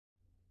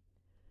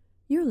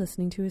You're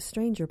listening to a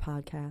Stranger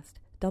podcast,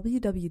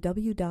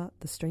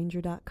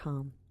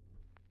 www.thestranger.com.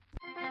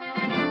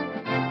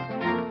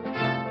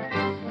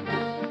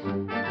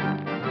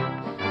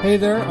 Hey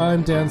there,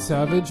 I'm Dan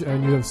Savage,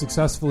 and you have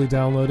successfully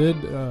downloaded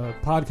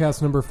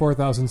podcast number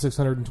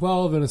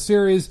 4612 in a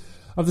series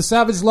of the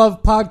Savage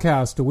Love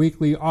Podcast, a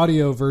weekly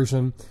audio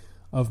version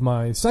of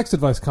my sex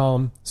advice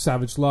column,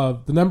 Savage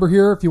Love. The number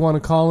here, if you want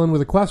to call in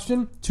with a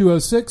question,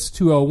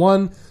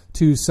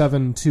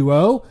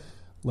 206-201-2720.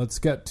 Let's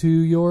get to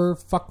your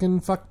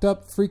fucking fucked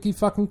up, freaky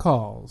fucking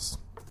calls.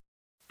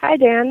 Hi,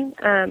 Dan.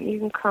 You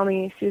can call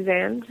me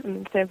Suzanne. I'm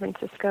in San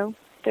Francisco,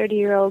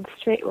 30-year-old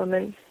straight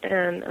woman,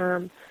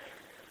 and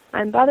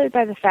I'm bothered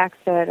by the fact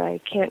that I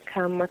can't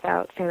come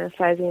without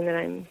fantasizing that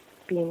I'm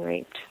being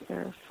raped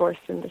or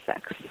forced into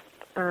sex.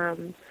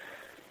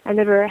 I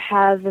never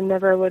have and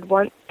never would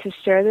want to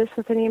share this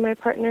with any of my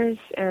partners,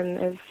 and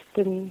I've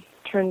been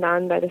turned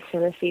on by this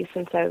fantasy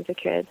since I was a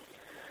kid.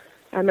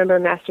 I remember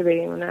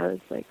masturbating when I was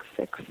like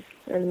 6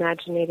 and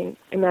imagining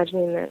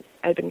that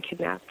I'd been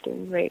kidnapped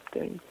and raped,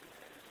 and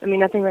I mean,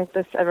 nothing like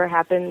this ever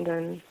happened,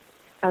 and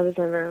I was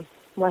never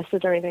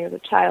molested or anything as a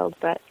child,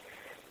 but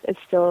it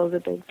still is a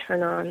big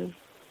turn on.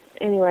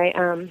 Anyway,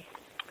 I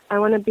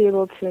want to be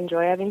able to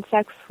enjoy having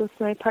sex with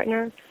my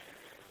partner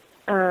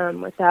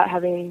without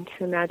having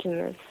to imagine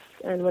this.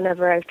 And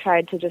whenever I've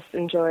tried to just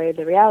enjoy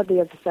the reality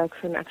of the sex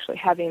I'm actually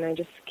having, I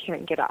just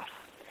can't get off.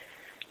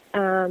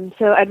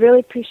 So I'd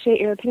really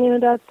appreciate your opinion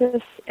about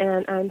this,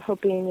 and I'm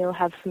hoping you'll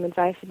have some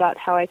advice about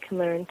how I can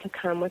learn to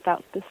come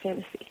without this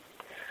fantasy.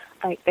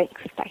 All right,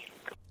 thanks. Bye.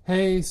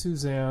 Hey,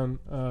 Suzanne.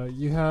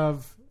 You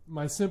have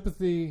my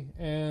sympathy,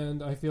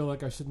 and I feel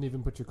like I shouldn't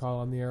even put your call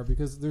on the air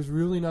because there's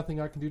really nothing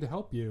I can do to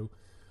help you.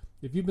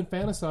 If you've been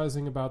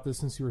fantasizing about this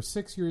since you were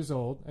 6 years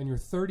old and you're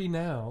 30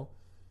 now,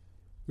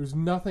 there's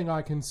nothing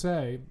I can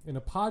say in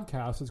a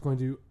podcast that's going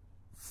to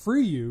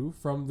free you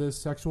from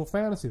this sexual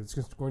fantasy. That's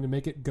just going to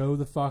make it go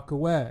the fuck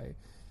away.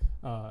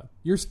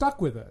 You're stuck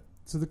with it.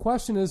 So the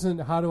question isn't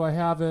how do I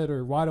have it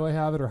or why do I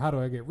have it or how do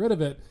I get rid of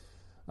it?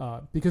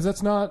 Because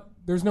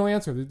there's no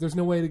answer. There's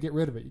no way to get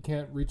rid of it. You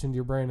can't reach into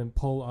your brain and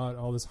pull out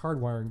all this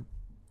hardwiring.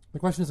 The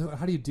question is,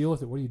 how do you deal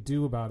with it? What do you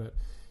do about it?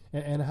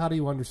 And how do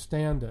you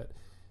understand it?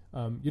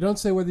 You don't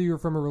say whether you're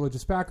from a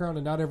religious background,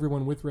 and not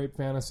everyone with rape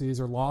fantasies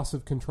or loss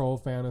of control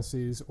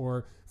fantasies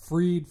or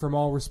freed from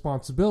all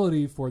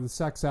responsibility for the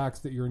sex acts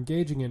that you're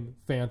engaging in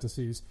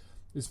fantasies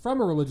is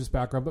from a religious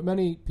background, but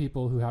many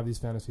people who have these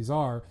fantasies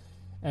are.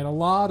 And a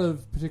lot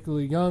of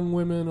particularly young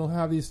women will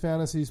have these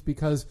fantasies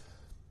because,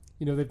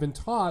 you know, they've been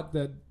taught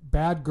that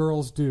bad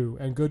girls do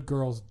and good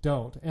girls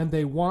don't, and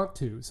they want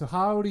to. So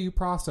how do you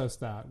process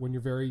that when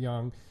you're very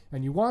young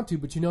and you want to,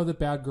 but you know that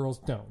bad girls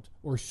don't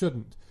or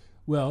shouldn't?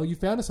 Well, you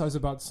fantasize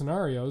about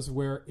scenarios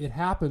where it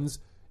happens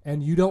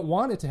and you don't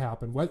want it to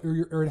happen,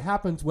 or it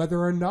happens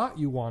whether or not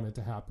you want it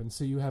to happen.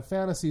 So you have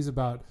fantasies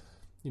about,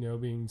 you know,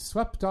 being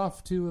swept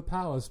off to a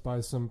palace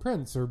by some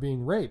prince, or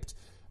being raped,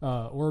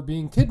 or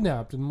being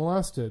kidnapped and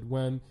molested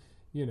when,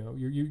 you know,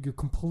 you're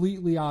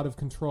completely out of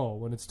control,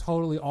 when it's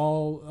totally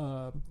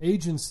all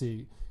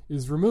agency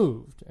is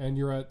removed and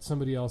you're at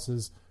somebody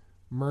else's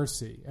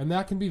mercy. And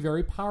that can be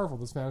very powerful.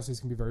 Those fantasies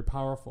can be very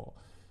powerful.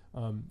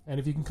 And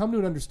if you can come to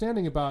an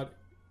understanding about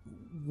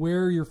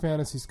where your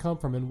fantasies come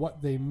from and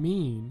what they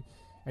mean,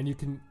 and you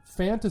can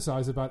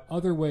fantasize about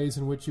other ways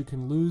in which you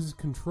can lose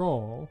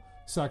control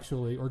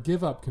sexually or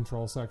give up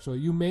control sexually,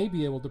 you may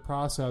be able to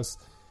process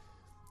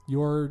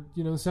your,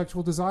 you know,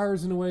 sexual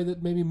desires in a way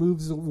that maybe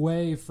moves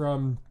away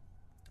from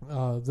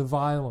the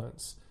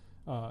violence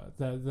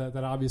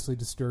that obviously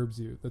disturbs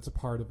you. That's a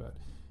part of it.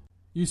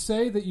 You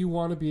say that you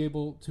want to be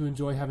able to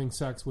enjoy having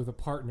sex with a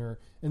partner,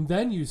 and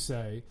then you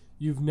say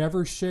you've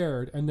never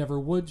shared and never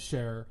would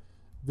share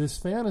this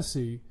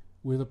fantasy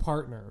with a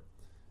partner.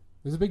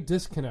 There's a big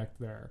disconnect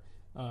there.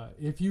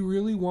 If you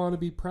really want to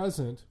be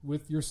present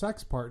with your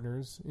sex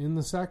partners in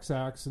the sex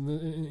acts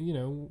and you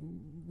know,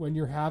 when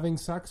you're having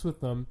sex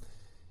with them,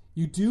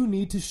 you do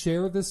need to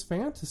share this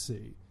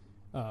fantasy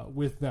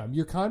with them.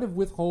 You're kind of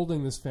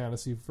withholding this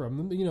fantasy from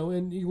them, you know,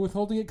 and you're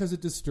withholding it because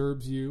it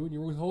disturbs you, and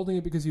you're withholding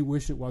it because you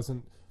wish it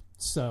wasn't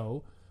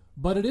so,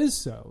 but it is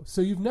so.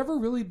 So you've never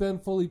really been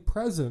fully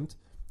present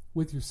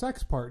with your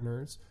sex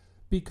partners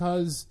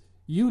because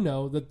you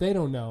know that they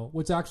don't know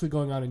what's actually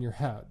going on in your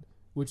head,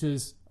 which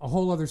is a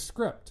whole other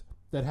script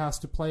that has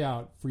to play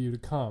out for you to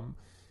come.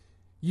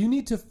 You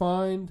need to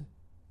find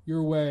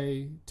your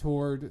way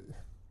toward,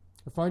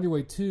 or find your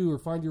way to, or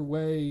find your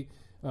way,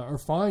 or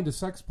find a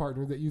sex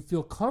partner that you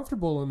feel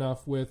comfortable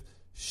enough with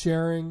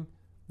sharing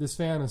this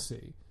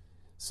fantasy.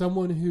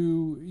 Someone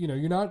who, you know,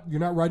 you're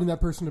not writing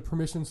that person a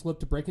permission slip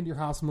to break into your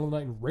house in the middle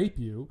of the night and rape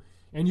you,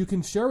 and you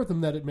can share with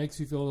them that it makes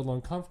you feel a little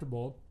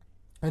uncomfortable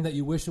and that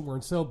you wish it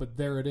weren't so, but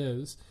there it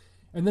is.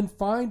 And then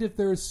find if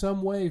there is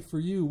some way for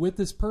you with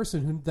this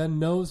person who then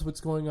knows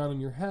what's going on in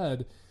your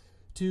head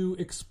to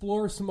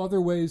explore some other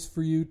ways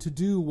for you to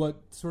do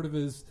what sort of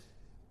is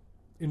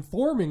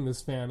informing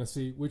this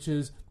fantasy, which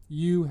is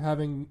you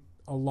having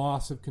a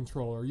loss of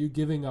control, or you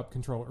giving up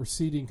control or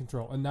ceding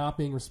control and not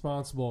being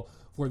responsible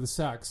for the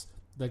sex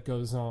that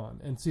goes on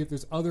and see if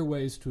there's other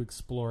ways to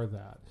explore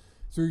that.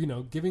 So,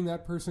 giving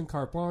that person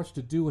carte blanche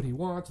to do what he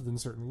wants within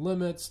certain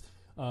limits,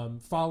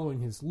 following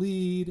his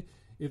lead.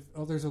 If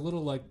there's a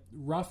little like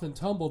rough and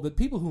tumble, that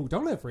people who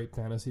don't have rape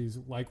fantasies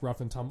like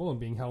rough and tumble and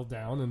being held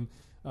down and,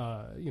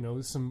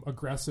 some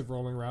aggressive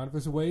rolling around, if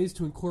there's ways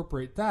to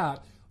incorporate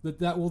that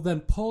will then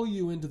pull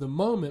you into the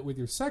moment with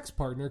your sex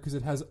partner because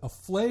it has a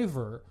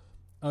flavor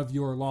of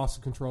your loss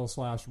of control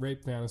 /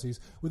 rape fantasies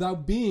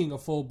without being a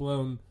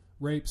full-blown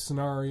rape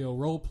scenario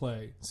role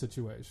play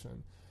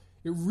situation.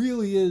 It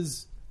really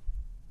is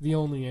the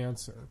only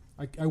answer.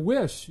 I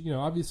wish,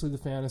 obviously the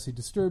fantasy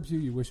disturbs you.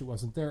 You wish it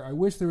wasn't there. I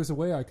wish there was a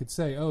way I could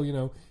say,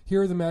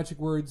 here are the magic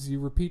words. You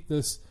repeat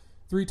this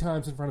 3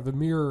 times in front of a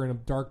mirror in a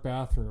dark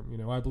bathroom.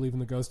 I believe in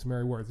the ghost of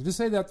Mary Worth. You just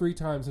say that 3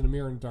 times in a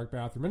mirror in a dark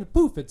bathroom, and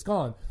poof, it's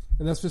gone.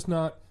 And that's just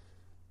not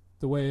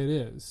the way it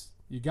is.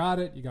 You got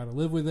it. You got to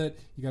live with it.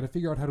 You got to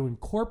figure out how to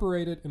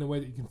incorporate it in a way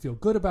that you can feel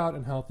good about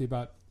and healthy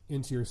about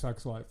into your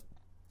sex life.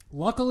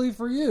 Luckily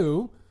for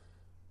you,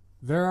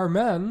 there are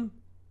men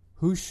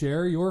who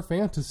share your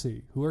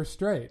fantasy, who are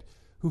straight,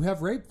 who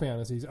have rape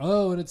fantasies.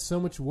 Oh, and it's so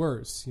much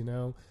worse,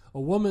 A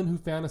woman who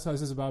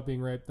fantasizes about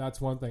being raped,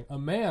 that's one thing. A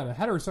man, a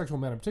heterosexual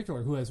man in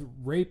particular, who has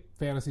rape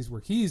fantasies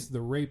where he's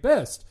the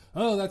rapist.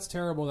 Oh, that's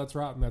terrible, that's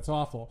rotten, that's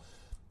awful.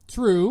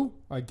 True,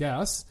 I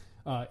guess,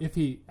 if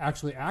he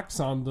actually acts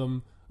on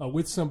them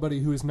with somebody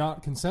who is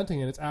not consenting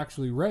and it's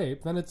actually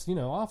rape, then it's,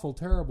 awful,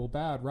 terrible,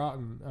 bad,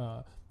 rotten,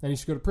 and he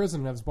should go to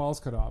prison and have his balls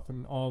cut off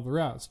and all the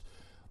rest.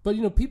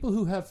 But, people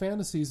who have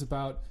fantasies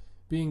about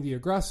being the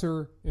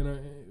aggressor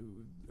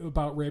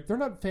about rape, they're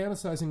not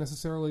fantasizing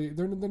necessarily.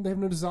 They have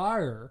no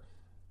desire,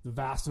 the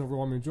vast and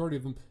overwhelming majority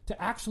of them,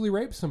 to actually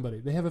rape somebody.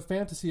 They have a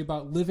fantasy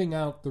about living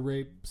out the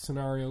rape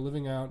scenario,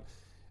 living out,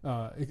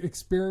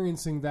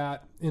 experiencing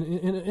that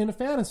in a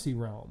fantasy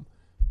realm.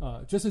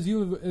 Just as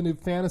you have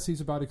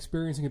fantasies about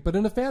experiencing it, but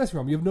in a fantasy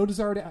realm, you have no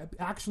desire to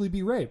actually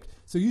be raped.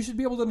 So you should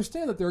be able to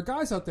understand that there are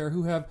guys out there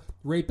who have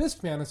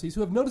rapist fantasies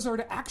who have no desire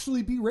to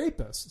actually be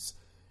rapists,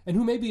 and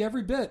who may be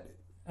every bit,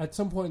 at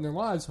some point in their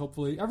lives,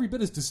 hopefully, every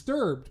bit as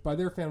disturbed by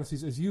their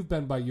fantasies as you've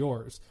been by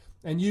yours.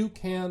 And you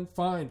can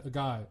find a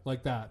guy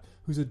like that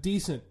who's a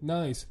decent,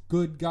 nice,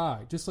 good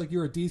guy, just like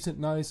you're a decent,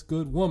 nice,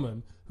 good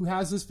woman who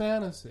has this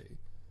fantasy.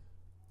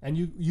 And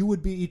you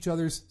would be each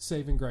other's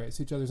saving grace,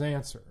 each other's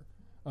answer,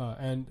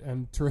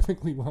 and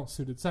terrifically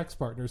well-suited sex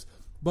partners,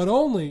 but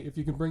only if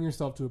you can bring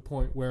yourself to a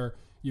point where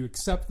you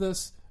accept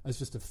this as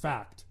just a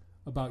fact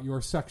about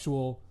your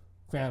sexual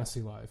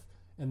fantasy life,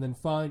 and then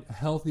find a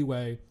healthy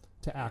way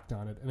to act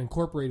on it and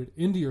incorporate it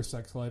into your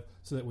sex life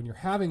so that when you're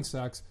having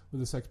sex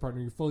with a sex partner,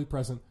 you're fully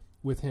present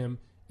with him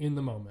in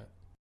the moment.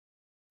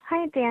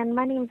 Hi, Dan.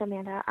 My name's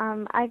Amanda.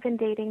 I've been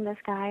dating this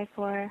guy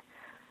for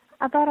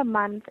about a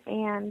month,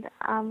 and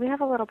we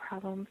have a little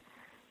problem.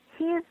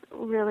 He's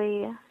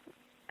really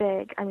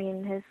big. I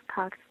mean, his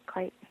cock's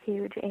quite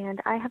huge,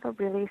 and I have a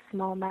really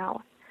small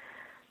mouth.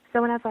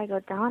 So whenever I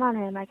go down on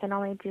him, I can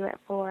only do it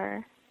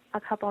for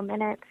a couple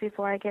minutes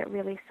before I get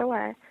really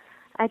sore.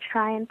 I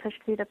try and push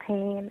through the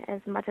pain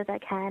as much as I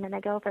can, and I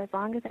go for as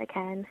long as I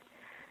can.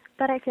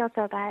 But I feel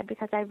so bad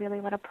because I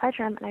really want to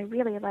pleasure him, and I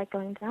really like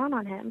going down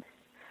on him.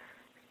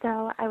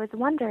 So I was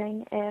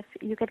wondering if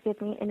you could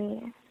give me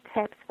any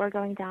tips for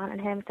going down on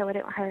him so it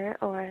wouldn't hurt,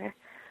 or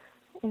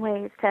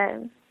ways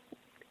to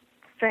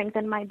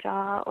strengthen my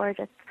jaw, or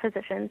just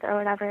positions or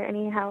whatever.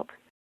 Any help?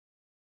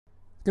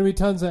 Going to be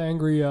tons of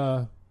angry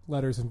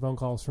letters and phone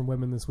calls from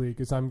women this week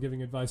as I'm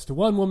giving advice to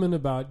one woman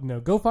about,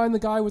 go find the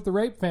guy with the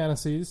rape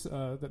fantasies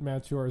that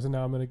match yours, and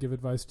now I'm going to give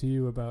advice to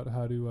you about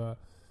how to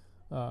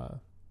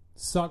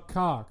suck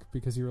cock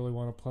because you really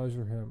want to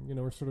pleasure him.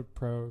 We're sort of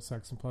pro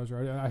sex and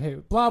pleasure. I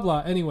hate blah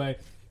blah. Anyway,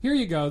 here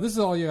you go. This is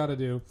all you got to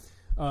do.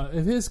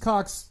 If his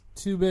cock's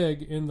too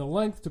big in the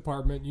length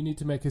department, you need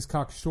to make his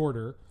cock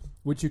shorter,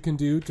 which you can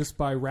do just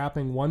by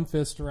wrapping one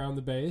fist around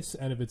the base,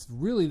 and if it's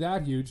really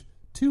that huge,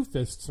 2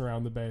 fists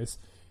around the base,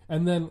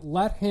 and then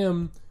let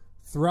him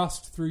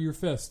thrust through your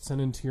fists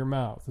and into your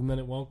mouth, and then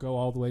it won't go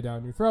all the way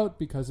down your throat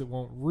because it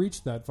won't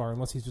reach that far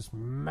unless he's just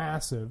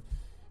massive,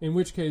 in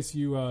which case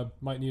you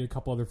might need a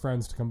couple other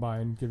friends to come by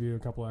and give you a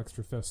couple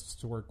extra fists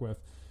to work with.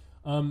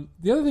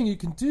 The other thing you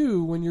can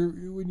do when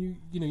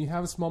you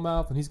have a small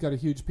mouth and he's got a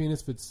huge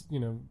penis, if it's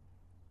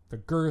the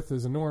girth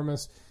is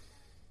enormous,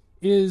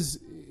 is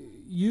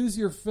use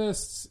your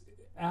fists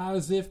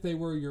as if they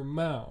were your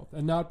mouth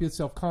and not be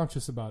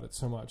self-conscious about it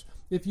so much.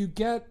 If you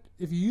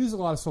use a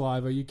lot of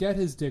saliva, you get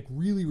his dick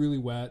really, really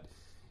wet,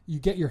 you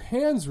get your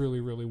hands really,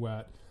 really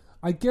wet,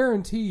 I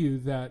guarantee you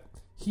that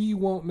he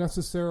won't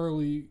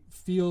necessarily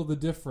feel the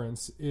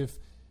difference if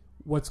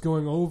what's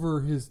going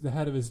over the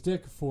head of his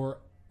dick for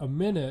a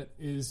minute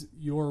is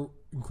your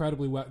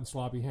incredibly wet and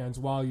sloppy hands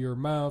while your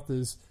mouth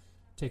is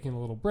taking a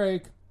little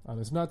break on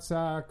his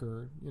nutsack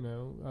or,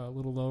 a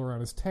little lower on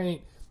his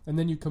taint, and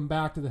then you come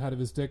back to the head of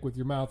his dick with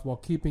your mouth while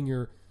keeping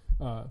your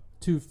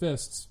 2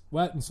 fists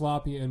wet and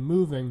sloppy and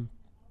moving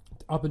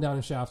up and down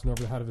his shaft and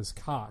over the head of his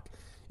cock.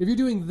 If you're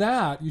doing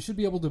that, you should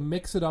be able to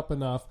mix it up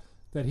enough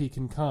that he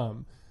can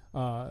come.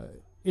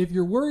 if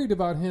you're worried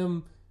about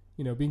him,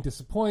 being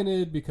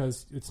disappointed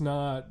because it's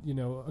not,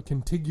 a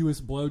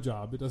contiguous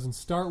blowjob, it doesn't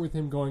start with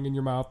him going in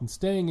your mouth and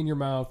staying in your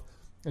mouth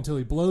until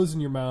he blows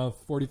in your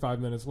mouth 45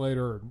 minutes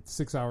later or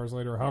 6 hours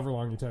later or however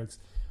long it takes,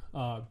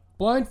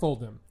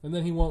 blindfold him, and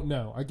then he won't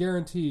know. I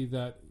guarantee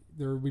that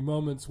there will be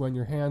moments when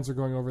your hands are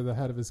going over the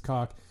head of his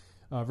cock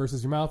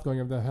versus your mouth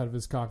going over the head of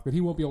his cock, but he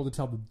won't be able to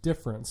tell the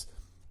difference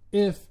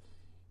if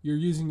you're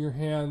using your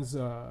hands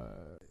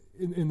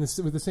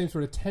with the same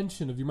sort of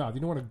tension of your mouth.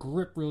 You don't want to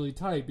grip really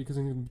tight because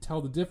you can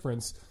tell the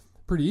difference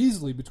pretty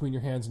easily between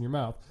your hands and your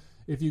mouth.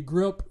 If you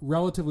grip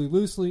relatively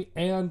loosely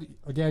and,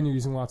 again, you're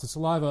using lots of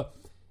saliva,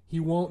 he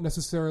won't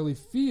necessarily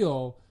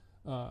feel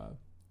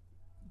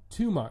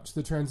too much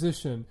the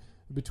transition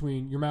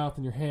between your mouth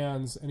and your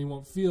hands, and he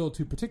won't feel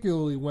too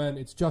particularly when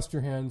it's just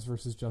your hands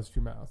versus just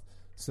your mouth.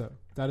 So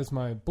that is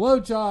my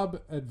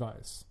blowjob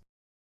advice.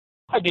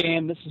 Hi,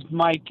 Dan. This is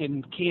Mike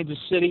in Kansas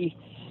City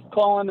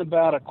calling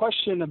about a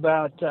question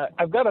about,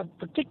 I've got a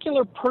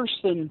particular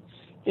person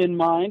in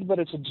mind, but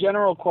it's a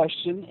general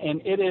question,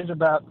 and it is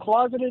about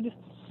closeted,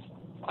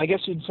 I guess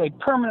you'd say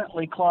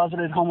permanently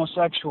closeted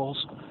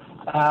homosexuals.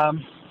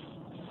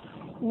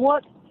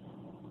 What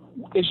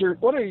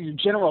are your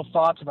general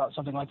thoughts about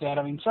something like that?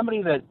 I mean,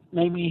 somebody that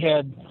maybe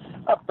had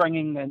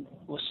upbringing that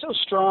was so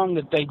strong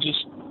that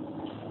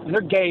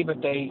they're gay,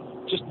 but they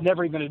just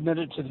never even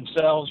admitted to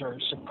themselves or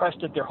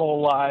suppressed it their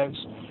whole lives.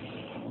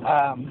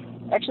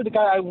 Actually, the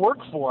guy I work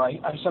for, I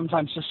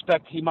sometimes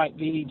suspect he might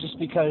be, just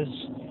because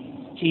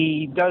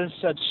he does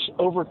such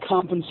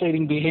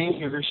overcompensating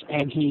behaviors,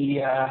 and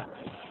he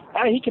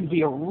can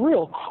be a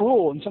real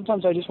cruel, and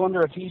sometimes I just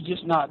wonder if he's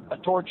just not a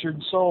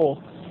tortured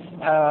soul.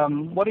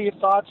 What are your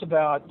thoughts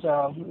about,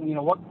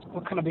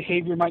 what kind of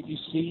behavior might you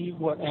see?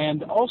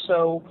 And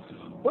also,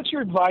 what's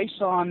your advice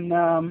on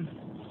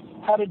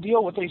how to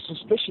deal with a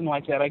suspicion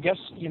like that? I guess,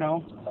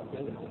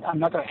 I'm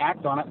not going to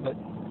act on it, but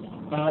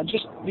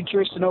just be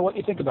curious to know what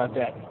you think about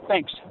that.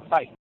 Thanks.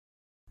 Bye.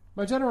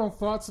 My general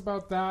thoughts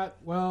about that,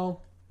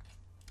 well,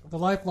 the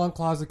lifelong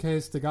closet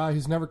case, the guy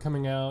who's never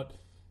coming out,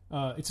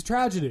 it's a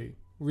tragedy,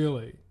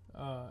 really.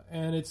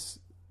 And it's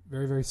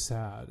very, very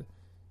sad.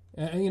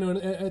 And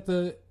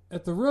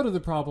at the root of the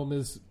problem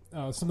is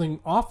something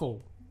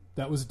awful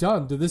that was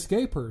done to this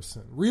gay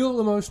person. Real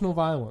emotional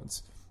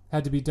violence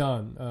had to be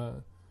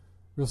done.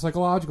 Real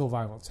psychological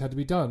violence had to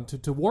be done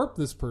to warp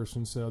this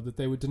person so that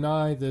they would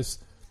deny this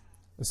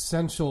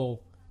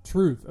essential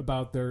truth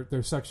about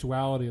their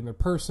sexuality and their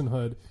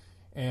personhood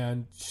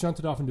and shunt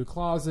it off into a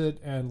closet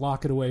and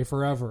lock it away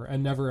forever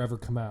and never, ever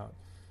come out.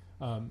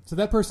 So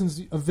that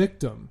person's a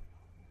victim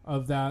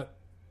of that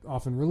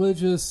often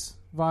religious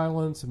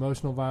violence,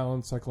 emotional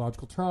violence,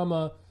 psychological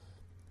trauma.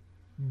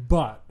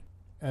 But,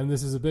 and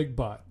this is a big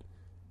but,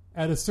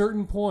 at a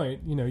certain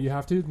point, you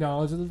have to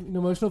acknowledge that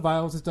emotional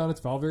violence is done.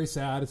 It's all very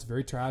sad. It's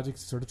very tragic.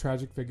 It's a sort of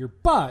tragic figure.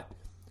 But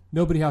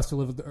nobody has to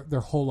live their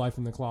whole life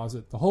in the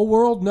closet. The whole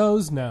world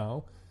knows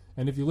now.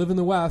 And if you live in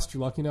the West,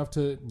 you're lucky enough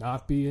to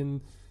not be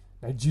in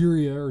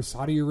Nigeria or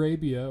Saudi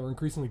Arabia or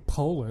increasingly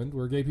Poland,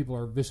 where gay people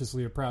are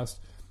viciously oppressed.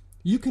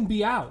 You can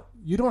be out.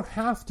 You don't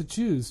have to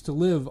choose to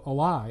live a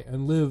lie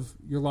and live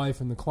your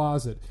life in the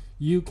closet.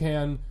 You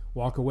can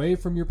walk away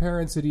from your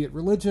parents' idiot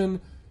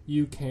religion.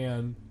 You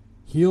can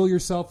heal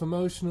yourself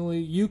emotionally.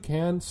 You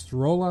can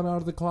stroll on out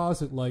of the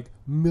closet like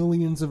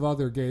millions of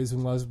other gays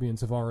and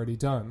lesbians have already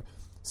done.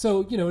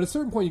 So, at a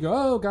certain point you go,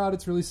 oh, God,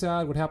 it's really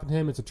sad what happened to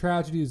him. It's a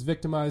tragedy. He's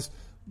victimized.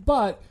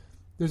 But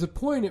there's a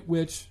point at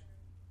which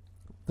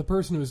the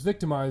person who is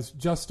victimized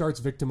just starts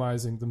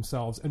victimizing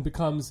themselves and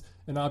becomes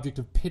an object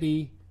of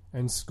pity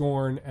and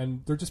scorn,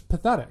 and they're just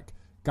pathetic.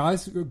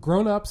 Guys,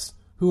 grown-ups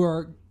who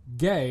are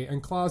gay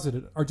and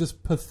closeted are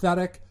just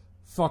pathetic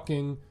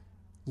fucking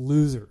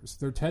losers.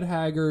 They're Ted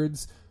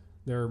Haggards.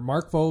 They're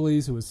Mark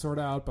Foley's, who was sort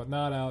of out but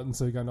not out, and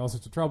so he got in all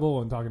sorts of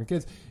trouble and talking to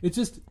kids.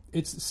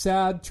 It's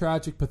sad,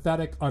 tragic,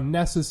 pathetic,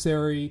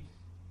 unnecessary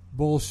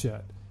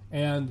bullshit.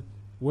 And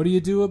what do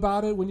you do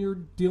about it when you're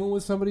dealing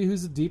with somebody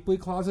who's deeply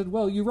closeted?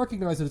 Well, you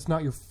recognize that it's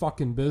not your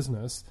fucking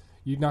business.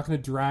 You're not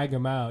going to drag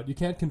him out. You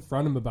can't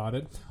confront him about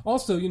it.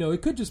 Also,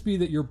 it could just be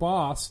that your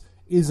boss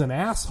is an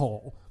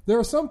asshole. There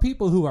are some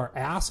people who are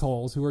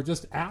assholes who are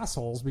just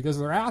assholes because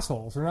they're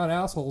assholes. They're not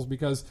assholes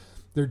because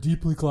they're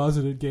deeply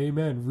closeted gay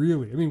men,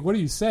 really. I mean, what are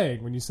you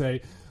saying when you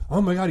say,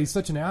 oh my God, he's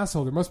such an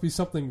asshole. There must be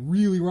something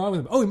really wrong with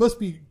him. Oh, he must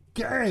be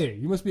gay.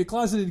 He must be a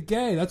closeted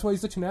gay. That's why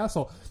he's such an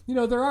asshole.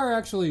 There are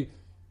actually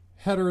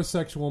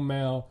heterosexual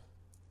male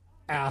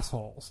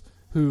assholes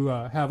who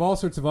have all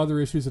sorts of other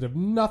issues that have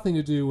nothing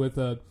to do with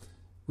a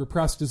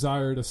repressed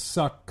desire to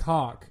suck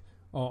cock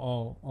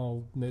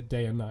all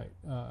day and night.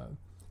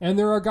 And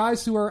there are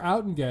guys who are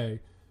out and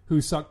gay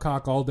who suck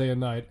cock all day and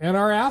night and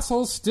are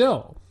assholes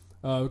still.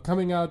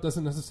 Coming out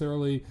doesn't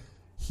necessarily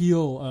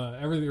heal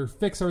everything or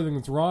fix everything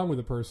that's wrong with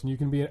a person. You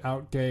can be an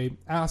out gay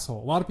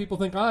asshole. A lot of people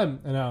think I'm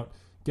an out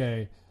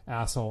gay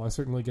asshole. I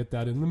certainly get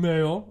that in the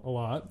mail a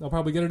lot. I'll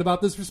probably get it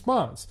about this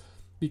response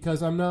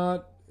because I'm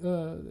not,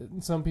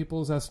 in some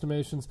people's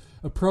estimations,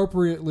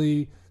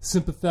 appropriately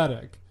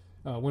sympathetic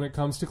when it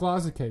comes to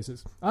closet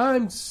cases.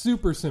 I'm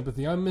super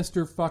sympathy. I'm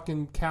Mr.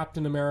 fucking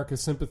Captain America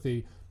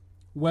sympathy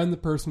when the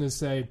person is,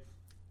 say,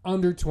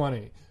 under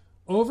 20.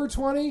 Over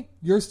 20,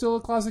 you're still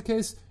a closet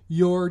case.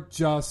 You're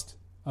just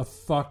a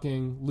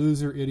fucking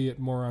loser, idiot,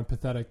 moron,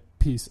 pathetic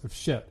piece of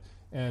shit.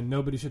 And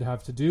nobody should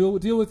have to deal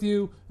with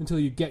you until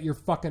you get your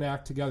fucking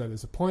act together.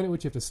 There's a point at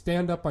which you have to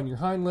stand up on your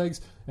hind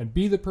legs and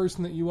be the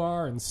person that you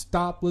are and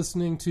stop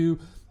listening to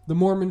the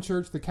Mormon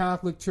church, the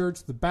Catholic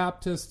church, the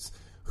Baptists,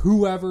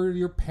 whoever,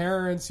 your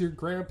parents, your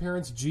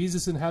grandparents,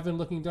 Jesus in heaven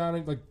looking down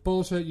at like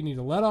bullshit. You need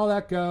to let all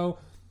that go.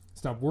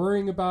 Stop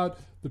worrying about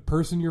the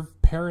person your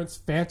parents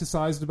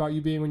fantasized about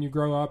you being when you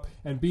grow up,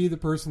 and be the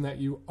person that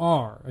you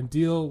are and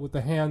deal with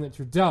the hand that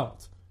you're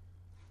dealt.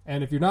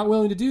 And if you're not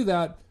willing to do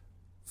that,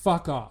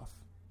 fuck off.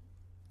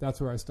 That's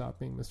where I stop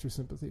being Mr.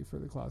 Sympathy for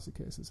the closet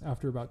cases.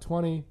 After about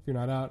 20, if you're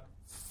not out,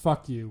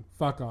 fuck you.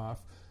 Fuck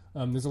off.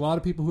 There's a lot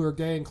of people who are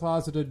gay and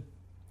closeted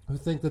who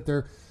think that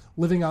they're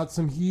living out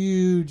some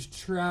huge,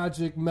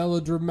 tragic,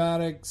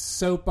 melodramatic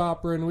soap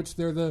opera in which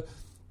they're the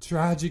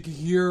tragic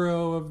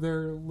hero of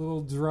their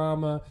little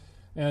drama.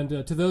 And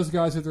to those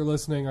guys, if they're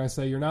listening, I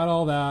say, you're not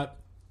all that.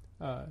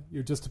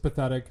 You're just a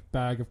pathetic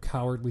bag of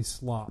cowardly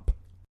slop.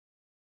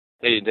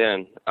 Hey,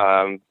 Dan.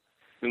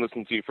 Been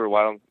listening to you for a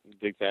while.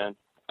 Big fan.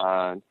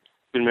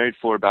 Been married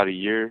for about a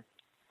year,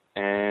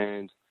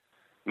 and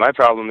my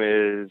problem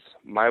is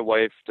my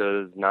wife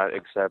does not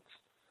accept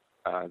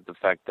the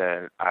fact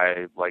that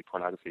I like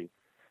pornography,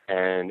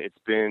 and it's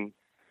been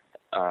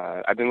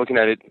I've been looking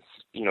at it,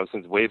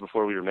 since way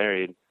before we were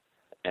married,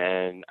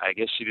 and I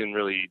guess she didn't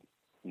really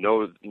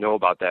know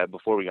about that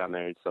before we got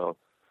married, so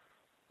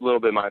a little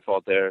bit my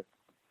fault there.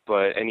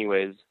 But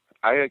anyways,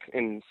 I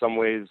in some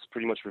ways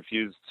pretty much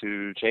refuse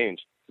to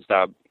change, to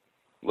stop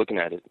looking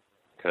at it,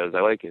 because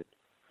I like it.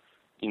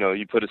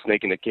 You put a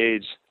snake in a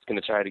cage, it's going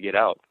to try to get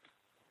out.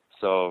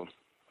 So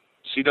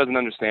she doesn't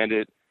understand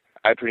it.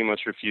 I pretty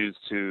much refuse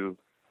to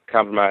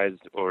compromise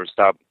or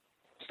stop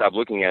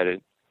looking at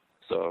it.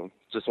 So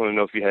just want to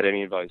know if you had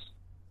any advice.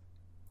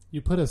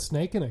 You put a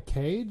snake in a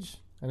cage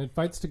and it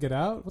fights to get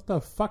out? What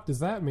the fuck does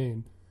that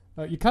mean?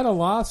 You kind of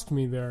lost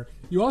me there.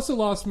 You also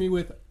lost me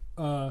with,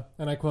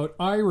 and I quote,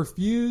 I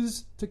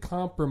refuse to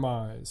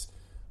compromise.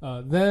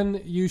 Then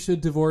you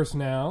should divorce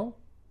now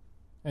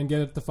and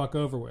get it the fuck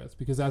over with,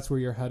 because that's where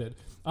you're headed.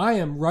 I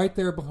am right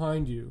there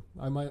behind you.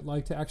 I might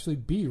like to actually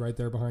be right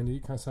there behind you.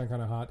 You kind of sound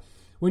kind of hot.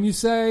 When you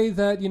say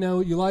that, you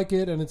like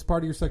it and it's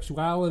part of your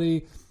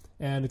sexuality,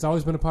 and it's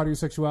always been a part of your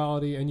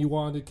sexuality, and you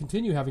want to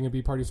continue having it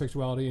be part of your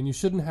sexuality, and you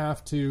shouldn't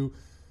have to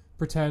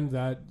pretend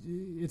that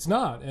it's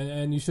not,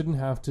 and you shouldn't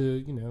have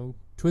to,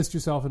 twist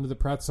yourself into the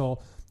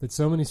pretzel that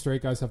so many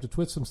straight guys have to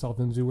twist themselves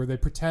into, where they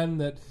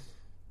pretend that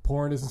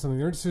porn isn't something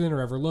they're interested in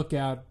or ever look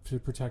at to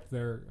protect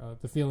their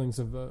the feelings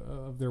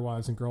of their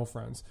wives and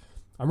girlfriends.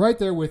 I'm right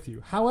there with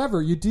you.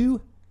 However, you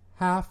do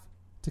have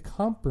to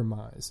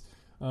compromise.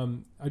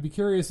 I'd be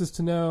curious as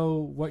to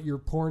know what your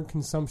porn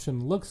consumption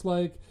looks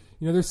like.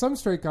 There's some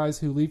straight guys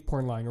who leave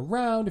porn lying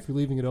around. If you're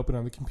leaving it open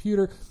on the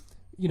computer,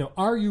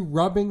 are you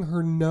rubbing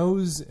her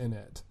nose in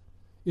it?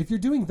 If you're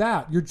doing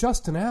that, you're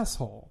just an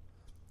asshole.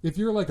 If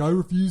you're like, I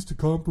refuse to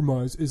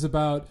compromise, is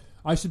about,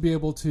 I should be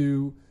able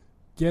to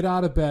get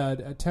out of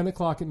bed at 10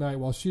 o'clock at night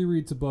while she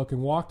reads a book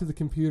and walk to the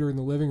computer in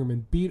the living room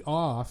and beat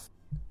off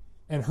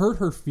and hurt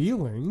her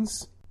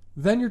feelings,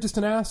 then you're just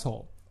an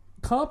asshole.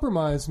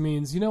 Compromise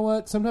means,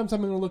 sometimes I'm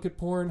going to look at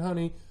porn,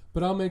 honey,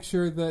 but I'll make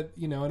sure that,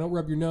 I don't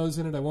rub your nose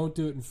in it. I won't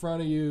do it in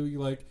front of you.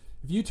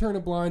 If you turn a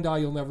blind eye,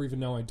 you'll never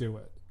even know I do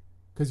it,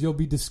 because you'll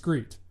be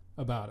discreet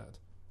about it.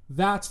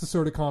 That's the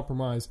sort of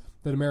compromise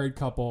that a married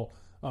couple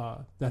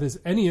that has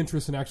any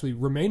interest in actually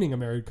remaining a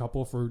married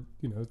couple for,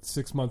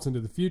 6 months into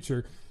the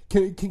future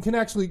can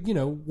actually,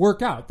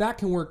 work out. That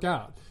can work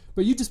out.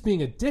 But you just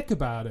being a dick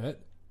about it,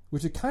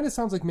 which it kind of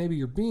sounds like maybe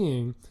you're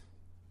being,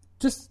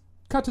 just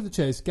cut to the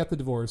chase, get the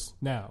divorce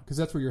now, because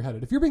that's where you're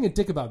headed. If you're being a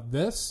dick about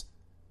this,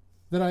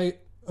 then I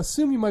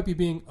assume you might be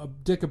being a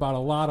dick about a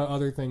lot of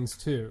other things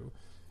too.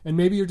 And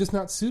maybe you're just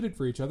not suited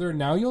for each other. And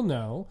now you'll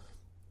know,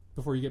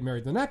 before you get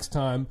married the next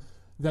time,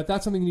 that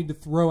that's something you need to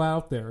throw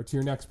out there to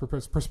your next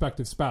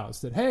prospective spouse.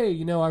 That,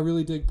 hey, I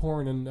really dig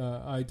porn and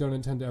I don't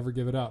intend to ever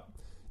give it up.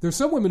 There's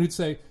some women who'd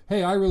say,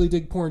 hey, I really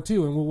dig porn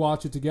too, and we'll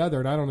watch it together,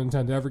 and I don't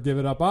intend to ever give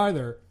it up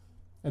either.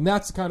 And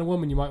that's the kind of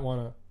woman you might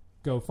want to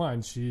go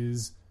find.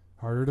 She's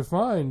harder to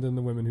find than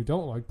the women who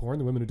don't like porn.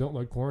 The women who don't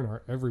like porn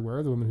are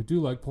everywhere. The women who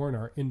do like porn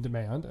are in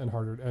demand and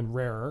harder and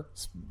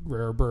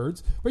rarer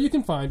birds. But you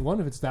can find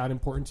one if it's that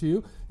important to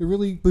you. It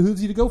really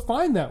behooves you to go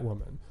find that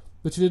woman.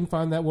 But you didn't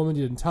find that woman.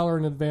 You didn't tell her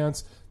in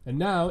advance. And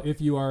now, if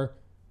you are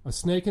a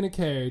snake in a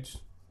cage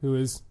who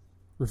is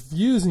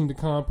refusing to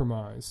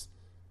compromise,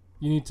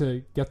 you need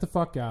to get the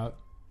fuck out.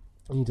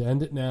 You need to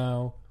end it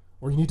now.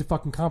 Or you need to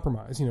fucking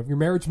compromise. If your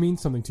marriage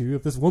means something to you,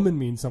 if this woman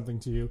means something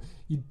to you,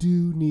 you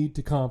do need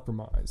to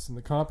compromise. And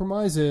the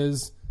compromise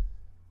is,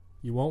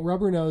 you won't rub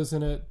her nose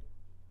in it.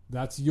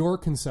 That's your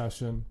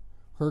concession.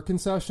 Her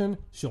concession,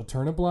 she'll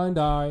turn a blind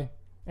eye,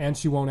 and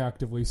she won't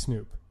actively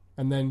snoop.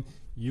 And then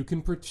she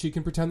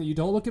can pretend that you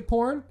don't look at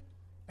porn,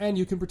 And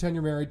you can pretend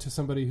you're married to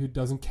somebody who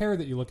doesn't care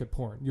that you look at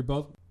porn. You're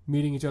both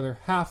meeting each other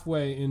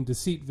halfway in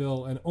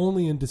Deceiville, and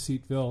only in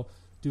Deceiville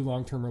do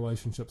long-term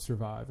relationships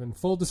survive. In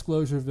full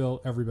disclosureville,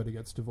 everybody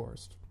gets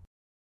divorced.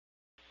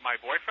 My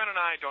boyfriend and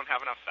I don't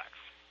have enough sex.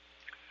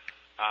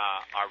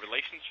 Our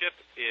relationship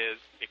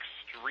is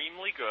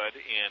extremely good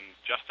in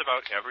just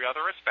about every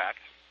other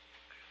respect.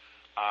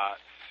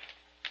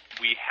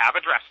 We have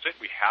addressed it.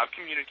 We have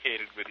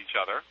communicated with each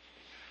other.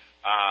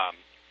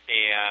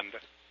 And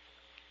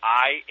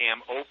I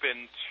am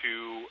open to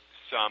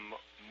some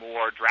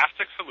more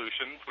drastic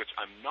solutions, which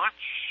I'm not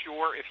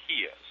sure if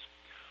he is.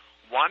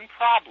 One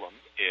problem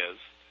is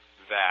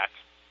that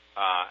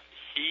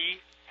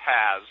he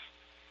has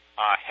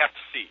Hep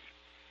C,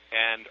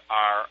 and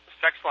our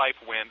sex life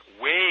went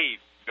way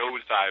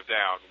nosedive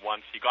down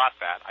once he got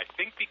that. I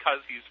think because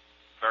he's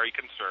very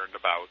concerned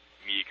about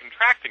me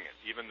contracting it,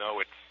 even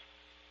though it's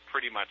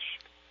pretty much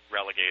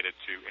relegated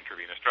to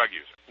intravenous drug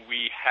use.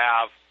 We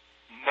have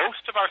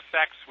most of our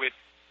sex with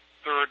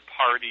third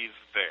parties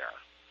there,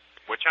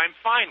 which I'm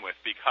fine with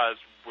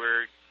because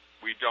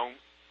we don't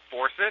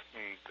force it,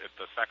 and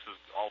the sex is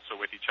also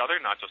with each other,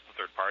 not just the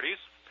third parties.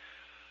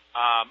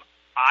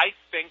 I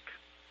think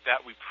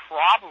that we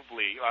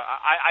probably,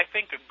 I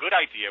think a good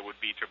idea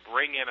would be to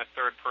bring in a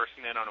third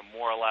person in on a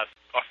more or less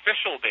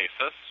official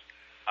basis,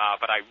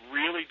 but I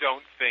really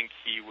don't think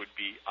he would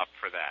be up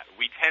for that.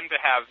 We tend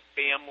to have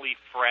family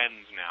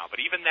friends now,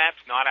 but even that's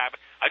not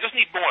happening. I just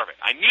need more of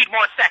it. I need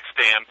more sex,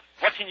 Dan.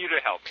 What can you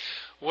do to help me?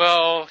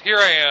 Well,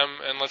 here I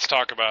am, and let's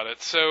talk about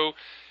it. So,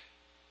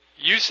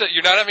 you said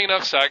you're not having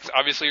enough sex.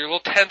 Obviously, you're a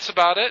little tense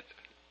about it.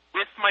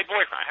 With my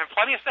boyfriend. I have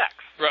plenty of sex.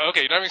 Right,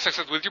 okay, you're not having sex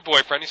with your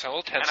boyfriend. You sound a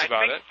little tense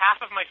about it. And I think half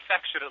of my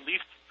sex should at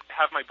least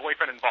have my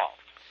boyfriend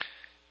involved.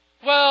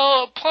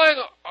 Well,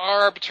 applying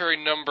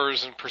arbitrary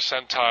numbers and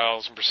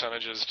percentiles and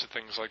percentages to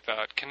things like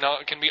that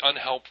can be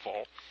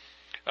unhelpful.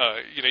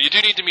 You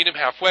do need to meet him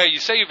halfway. You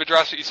say you've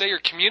addressed it. You say you're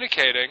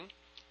communicating.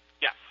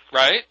 Yes.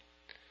 Right?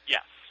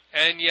 Yes.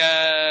 And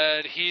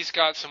yet he's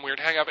got some weird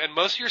hang-up. And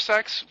most of your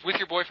sex with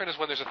your boyfriend is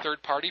when there's a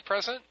third party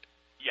present?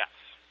 Yes.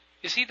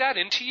 Is he that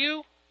into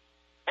you?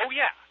 Oh,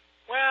 yeah.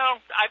 Well,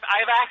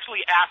 I've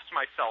actually asked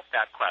myself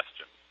that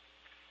question.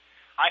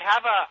 I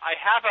have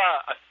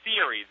a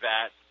theory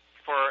that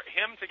for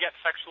him to get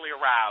sexually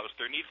aroused,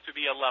 there needs to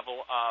be a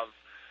level of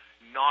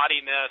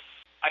naughtiness.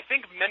 I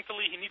think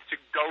mentally he needs to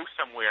go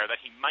somewhere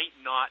that he might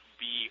not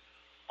be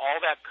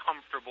all that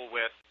comfortable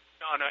with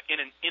in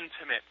an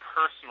intimate,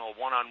 personal,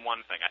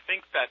 one-on-one thing. I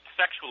think that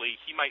sexually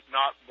he might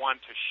not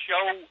want to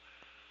show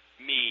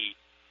me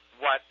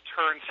what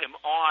turns him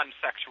on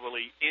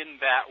sexually in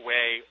that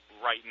way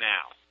right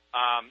now.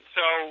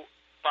 So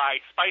by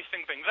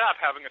spicing things up,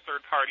 having a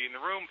third party in the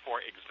room, for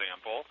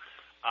example,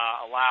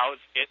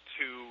 allows it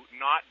to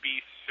not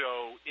be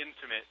so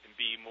intimate and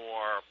be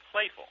more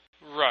playful.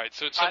 Right,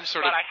 so it's some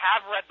sort of... But I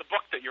have read the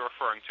book that you're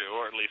referring to,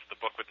 or at least the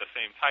book with the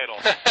same title.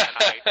 And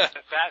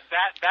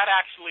that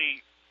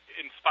actually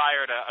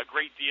inspired a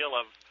great deal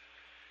of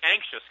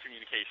anxious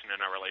communication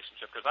in our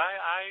relationship, because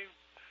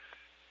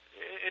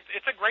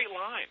it's a great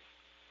line.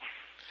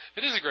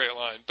 It is a great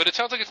line, but it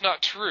sounds like it's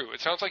not true. It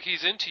sounds like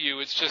he's into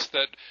you. It's just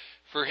that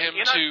for him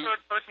in our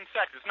third-person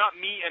sex, it's not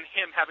me and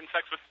him having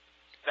sex with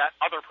that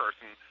other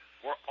person.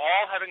 We're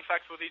all having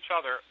sex with each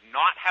other,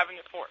 not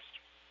having it forced.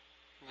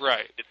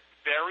 Right. It's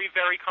very,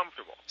 very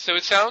comfortable. So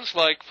it sounds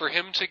like for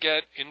him to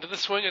get into the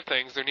swing of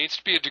things, there needs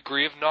to be a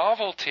degree of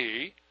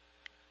novelty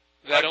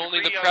that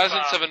only the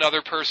presence of another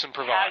person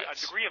provides. A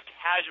degree of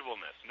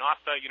casualness, not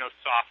the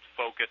soft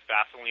focus,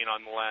 Vaseline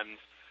on the lens.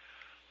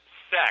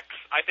 Sex.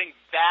 I think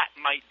that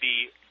might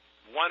be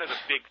one of the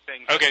big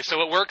things. Okay, so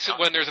what works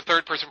when there's a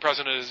third person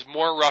present is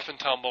more rough and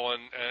tumble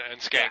and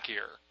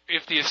skankier. Yeah.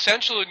 If the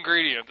essential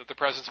ingredient that the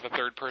presence of a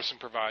third person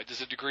provides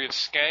is a degree of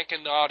skank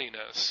and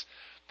naughtiness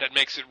that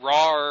makes it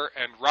rawer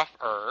and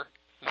rougher,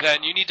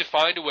 then you need to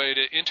find a way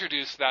to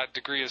introduce that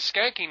degree of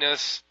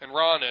skankiness and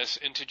rawness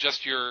into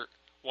just your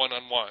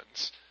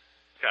one-on-ones.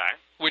 Okay.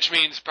 Which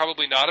means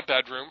probably not a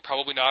bedroom,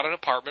 probably not an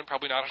apartment,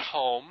 probably not at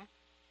home.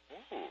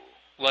 Ooh.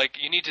 Like,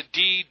 you need to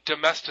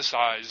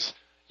de-domesticize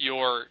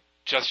your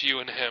just you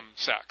and him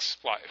sex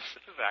life.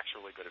 This is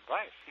actually good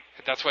advice.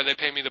 That's why they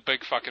pay me the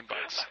big fucking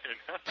bucks.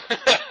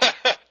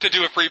 To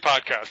do a free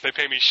podcast. They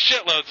pay me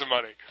shitloads of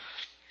money.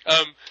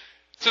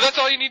 So that's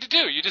all you need to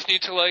do. You just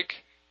need to,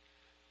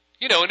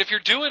 and if you're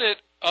doing it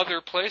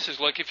other places,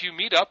 like if you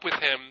meet up with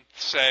him,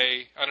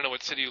 say, I don't know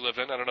what city you live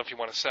in, I don't know if you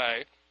want to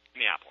say.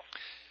 Minneapolis.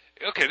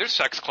 Okay, there's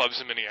sex clubs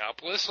in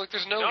Minneapolis.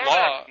 There's no law. No,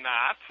 there's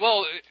not.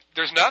 Well,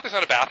 there's not? There's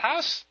not a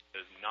bathhouse?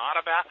 There's not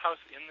a bathhouse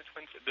in the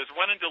Twin Cities. There's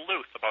one in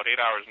Duluth, about 8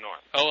 hours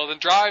north. Oh, well, then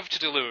drive to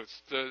Duluth.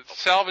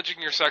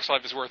 Salvaging your sex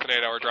life is worth an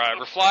 8-hour drive.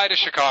 Or fly to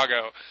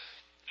Chicago.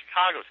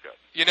 Chicago's good.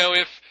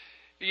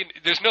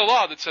 There's no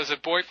law that says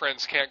that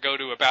boyfriends can't go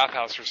to a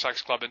bathhouse or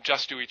sex club and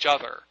just do each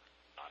other.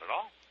 Not at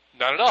all.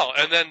 Not at all.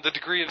 And then the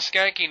degree of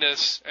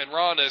skankiness and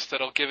rawness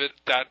that'll give it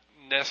that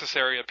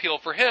necessary appeal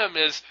for him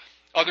is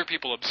other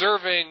people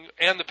observing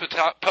and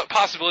the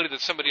possibility that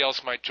somebody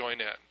else might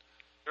join in.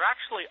 There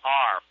actually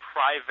are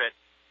private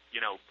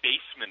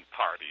basement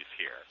parties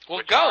here.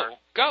 Well, go,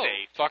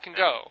 fucking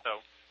go. So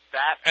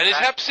that and his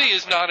Hep C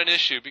is not an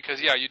issue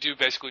because you do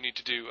basically need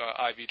to do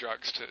IV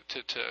drugs to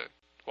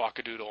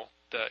wackadoodle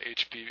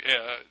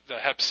the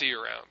Hep C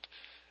around,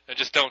 and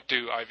just don't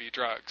do IV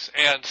drugs.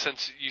 And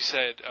since you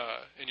said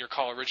in your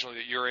call originally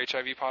that you're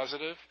HIV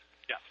positive,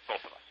 yes, both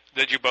of us.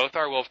 That you both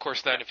are. Well, of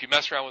course, then if you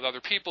mess around with other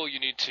people, you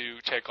need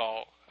to take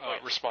all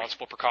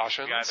responsible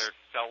precautions. You either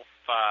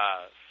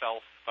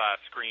self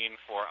screen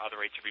for other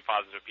HIV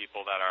positive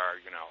people that are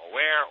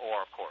aware,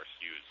 or of course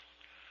use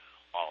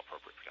all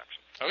appropriate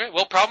protections. Okay,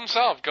 well, problem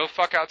solved. Go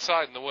fuck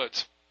outside in the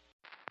woods.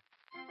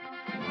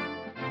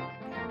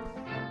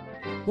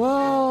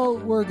 Well,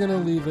 we're going to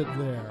leave it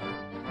there.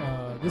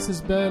 This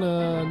has been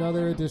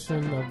another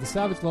edition of the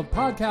Savage Love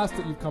Podcast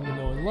that you've come to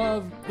know and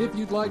love. If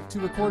you'd like to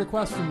record a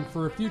question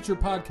for a future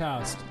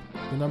podcast,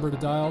 the number to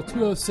dial,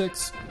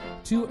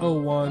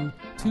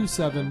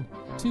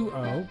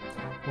 206-201-2720.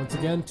 Once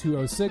again,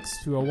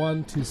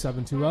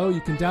 206-201-2720.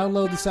 You can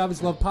download the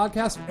Savage Love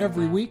Podcast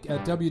every week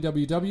at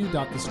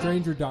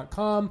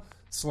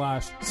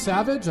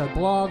www.thestranger.com/savage. I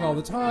blog all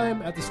the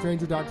time at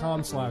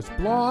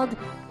thestranger.com/blog.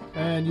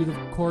 And you,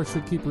 of course,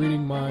 should keep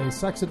reading my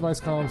sex advice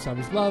column,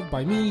 Savage Love,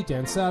 by me,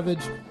 Dan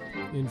Savage,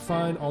 in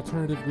fine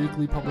alternative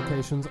weekly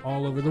publications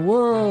all over the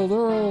world.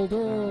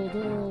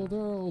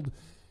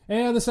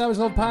 And the Savage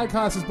Love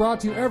Podcast is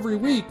brought to you every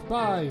week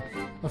by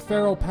a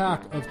feral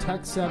pack of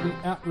tech-savvy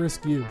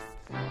at-risk youth.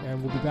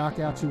 And we'll be back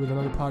at you with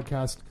another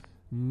podcast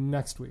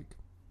next week.